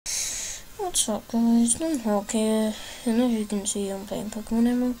What's up guys, Hawk here, and as you can see I'm playing Pokemon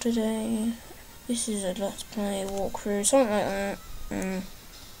Emerald today. This is a Let's Play walkthrough, something like that.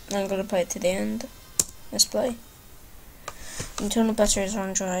 I'm gonna play it to the end. Let's play. Until the batteries are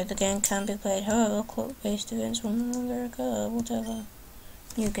on dry, the game can be played, however, clock-based events will no longer occur, whatever.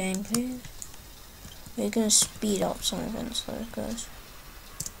 New game please. We're gonna speed up some events though guys.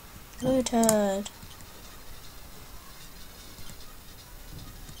 Loaded.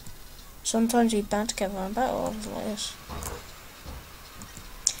 Sometimes we band together and battle others like this.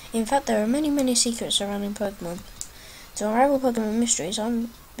 In fact, there are many secrets surrounding Pokemon. To unravel Pokemon mysteries, I've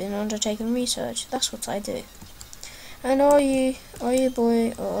been undertaking research. That's what I do. And are you a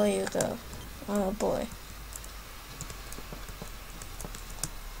boy or are you a girl? I'm a boy.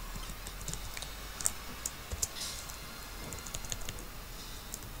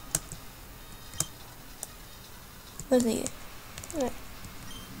 Look at you. Right.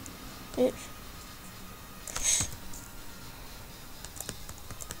 Oops.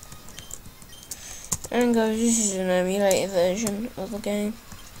 And guys, this is an emulated version of the game.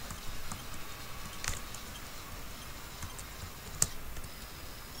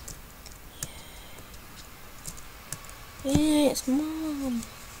 Yeah, it's Mom.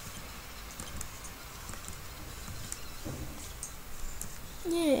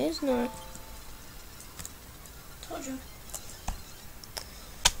 Yeah, it's not. Told you.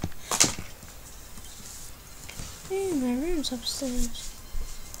 Yeah, my room's upstairs.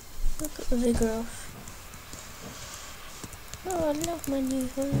 Look at the Vigoroth. Oh, I love my new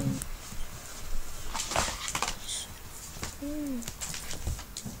home.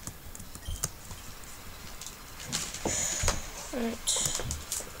 Right.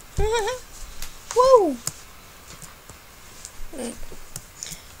 Whoa! Right.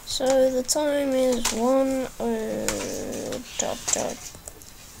 So the time is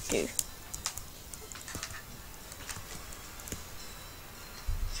 1:02.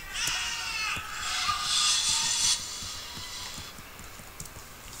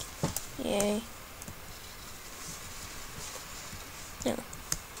 Yay. No.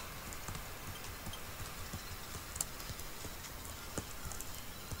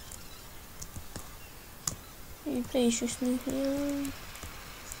 You please just leave me alone.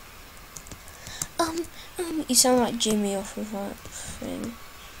 You sound like Jimmy off of that thing.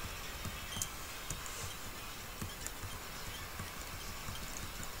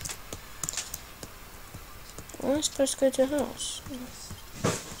 Am I supposed to go to the house?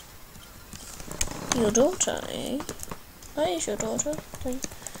 Your daughter, eh? That is your daughter, isn't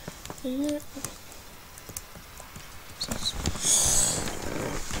it?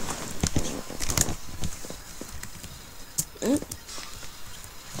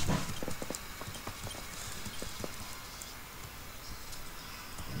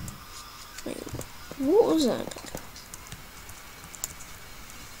 Wait, what was that?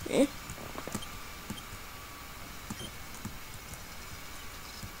 Yeah.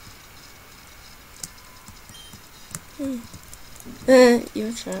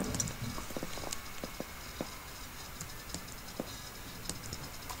 Your turn.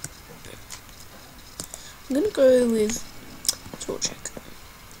 I'm gonna go with Torchic.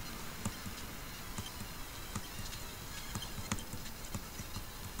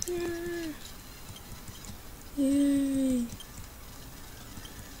 Yeah. Yay.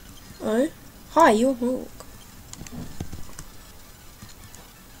 Oh, hi, you're Hawk.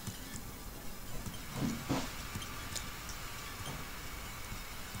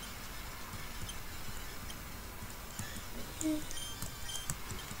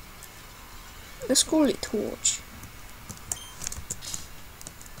 Let's call it Torch.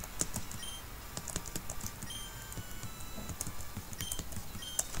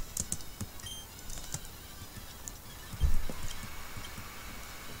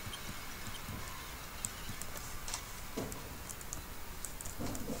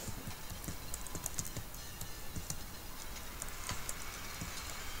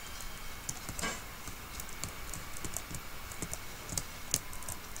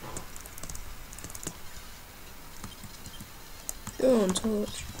 Go on,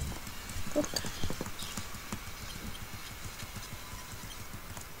 Torch. Okay.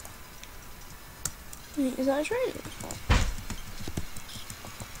 Wait, is that a train?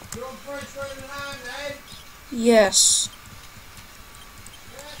 You're on first road in hand, eh? Yes.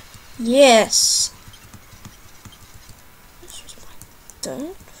 Yes. This was my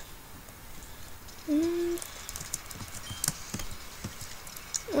dad.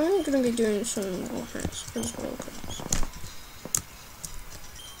 I'm gonna be doing some more hats as well, guys.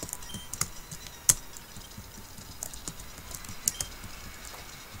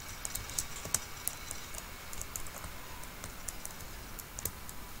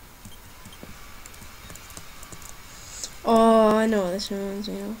 I know what this reminds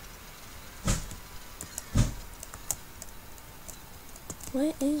me of.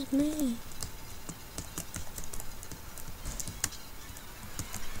 Where is me?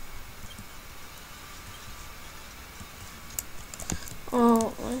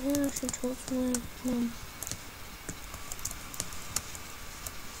 Oh, I think I should talk to my mum.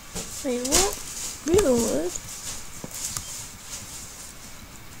 Wait, what? Reload?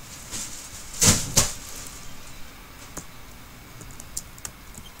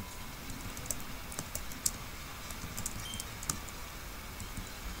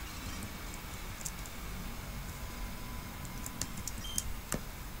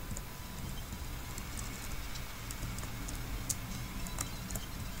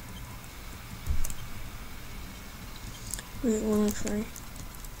 Wait, 103.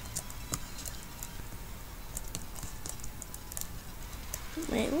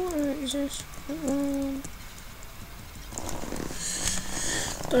 Wait, what is this?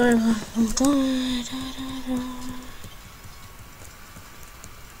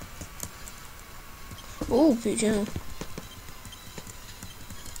 Oh, PJ.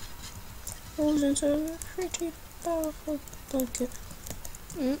 Wasn't so pretty powerful. Like it.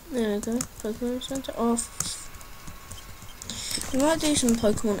 There we go. Pokemon Center off. We might do some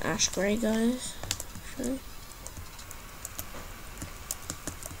Pokemon Ash Gray, guys. Actually.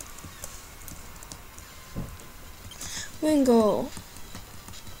 Wingull.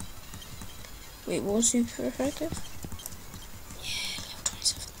 Wait, what was super effective? Yeah, level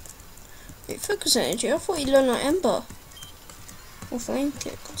 27. Wait, focus energy. I thought you learned like Ember. Or Flame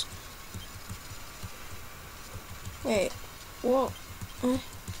Kick. Wait, what?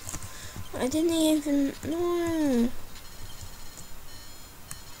 I didn't even know.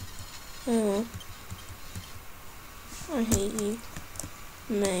 Oh, I hate you.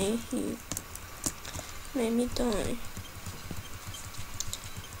 May you made me die.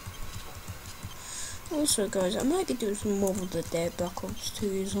 Also, guys, I might be doing some more of the Dead Black Ops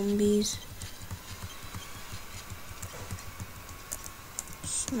 2 zombies.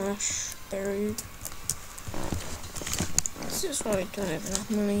 Smash buried. This is why I don't have enough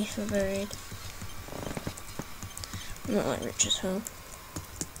money for buried. I'm not like rich as hell.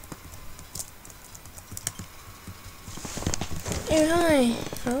 Oh hi,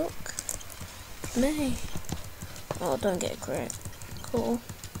 Hulk. May. Oh, don't get a crit. Cool.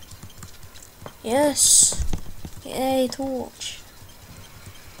 Yes. Yay, torch.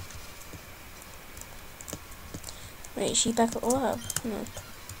 Wait, is she back at the lab? No.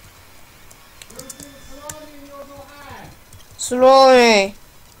 Salami.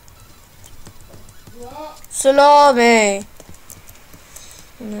 Salami.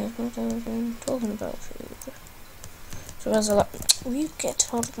 No, I'm talking about food. So as a like, will you get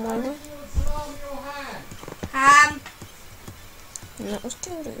out of my way? And that was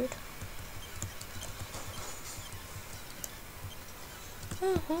good.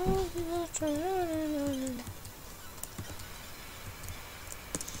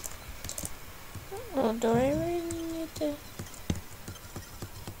 Oh, do I really need to?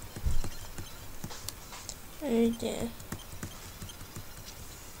 Oh dear.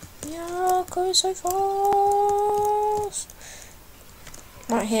 Yeah, go so fast.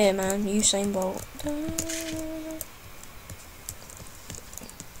 Right here, man. Usain Bolt.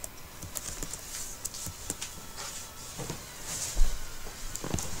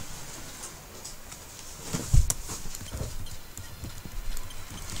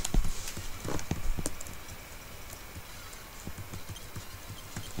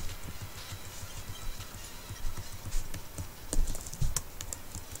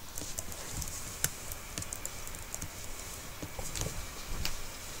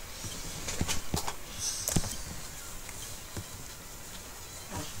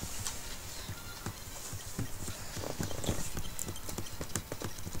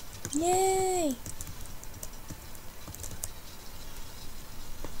 Yay!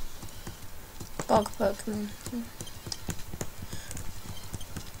 Bug Pokemon.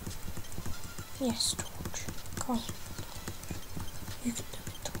 Yes, torch. Cosmic torch. You can do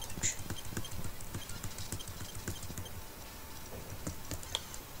it, torch.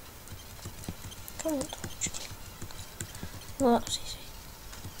 Come on, torch. Well, that was easy.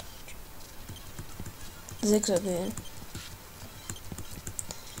 Zigzag in.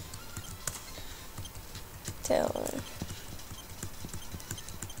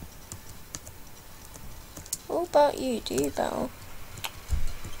 What about you? Do you battle?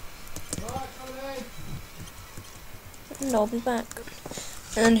 And I'll be back.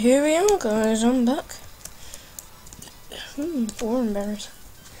 And here we are, guys. I'm back. Boring berries.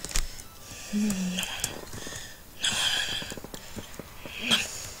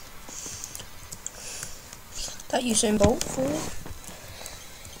 that Usain Bolt for.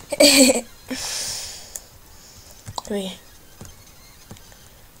 3.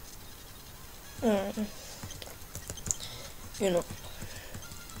 You know.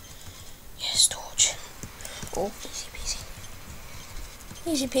 Yes, torch. Oh, easy peasy.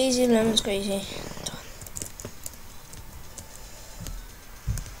 Easy peasy, lemon squeezy. Done.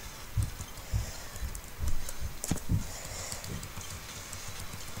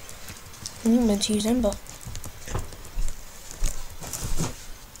 I'm meant to use Ember.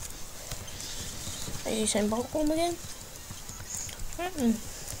 Are you using Bolt Bomb again? I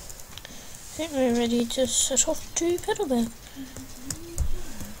think we're ready to set off to Petalburg.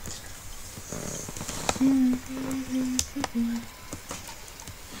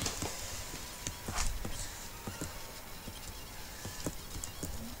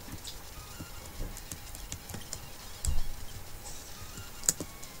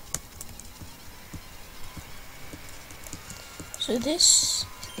 So this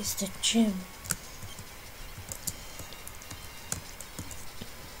is the gym.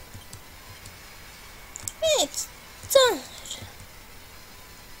 It's done.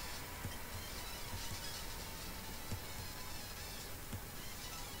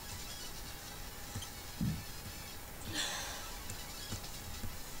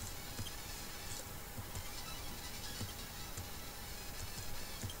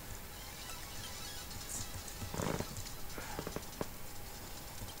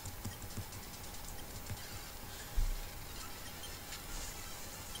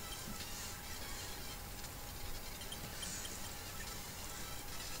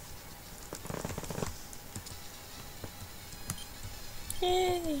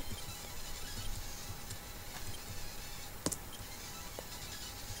 Yay!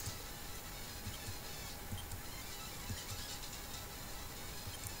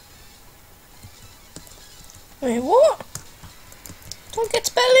 Wait, what? Don't get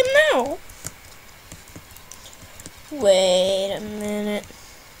to battle him now? Wait a minute.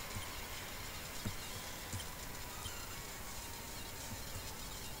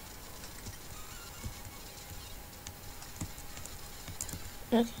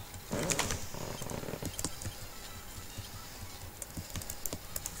 Okay.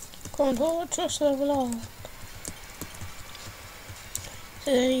 Control trust level up.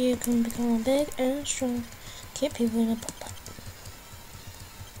 So you can become big and strong. Keep people in a pop.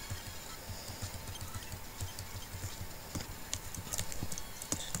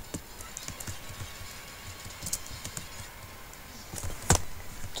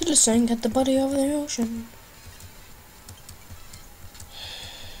 To the sink at the body of the ocean.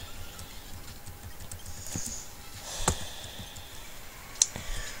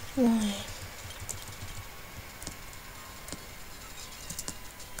 Why?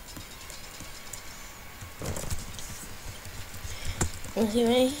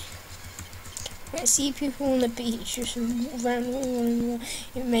 Anyway, I see people on the beach just running.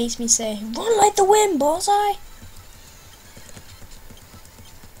 It makes me say, "Run like the wind, bullseye!"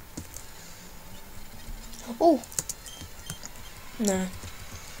 Oh, no.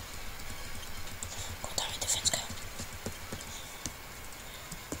 God damn it, defense go.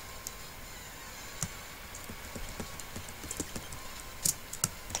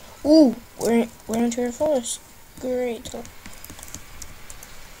 Ooh, we're into a forest. Great.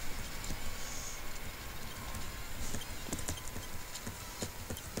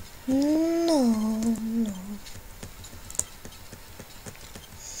 No.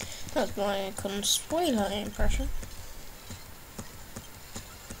 That's why I couldn't spoil that impression.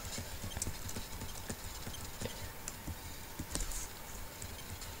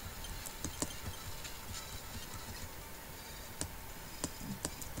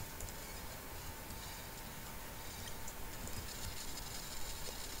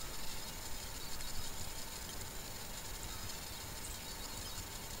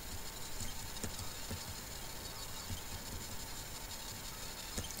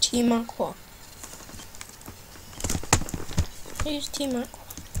 Team Aqua. Who's Team Aqua?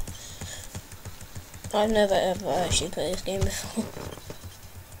 I've never ever actually played this game before.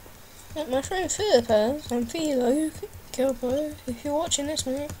 Like my friend Philip has. I'm Philo, Killboy. If you're watching this,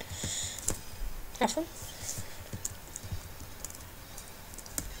 mate, have fun.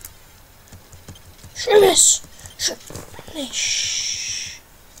 Shrimus! Shrimish!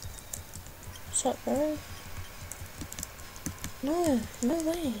 What's up, bro? No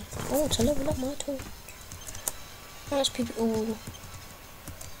way. I want to level up my tool. That's people. Ooh.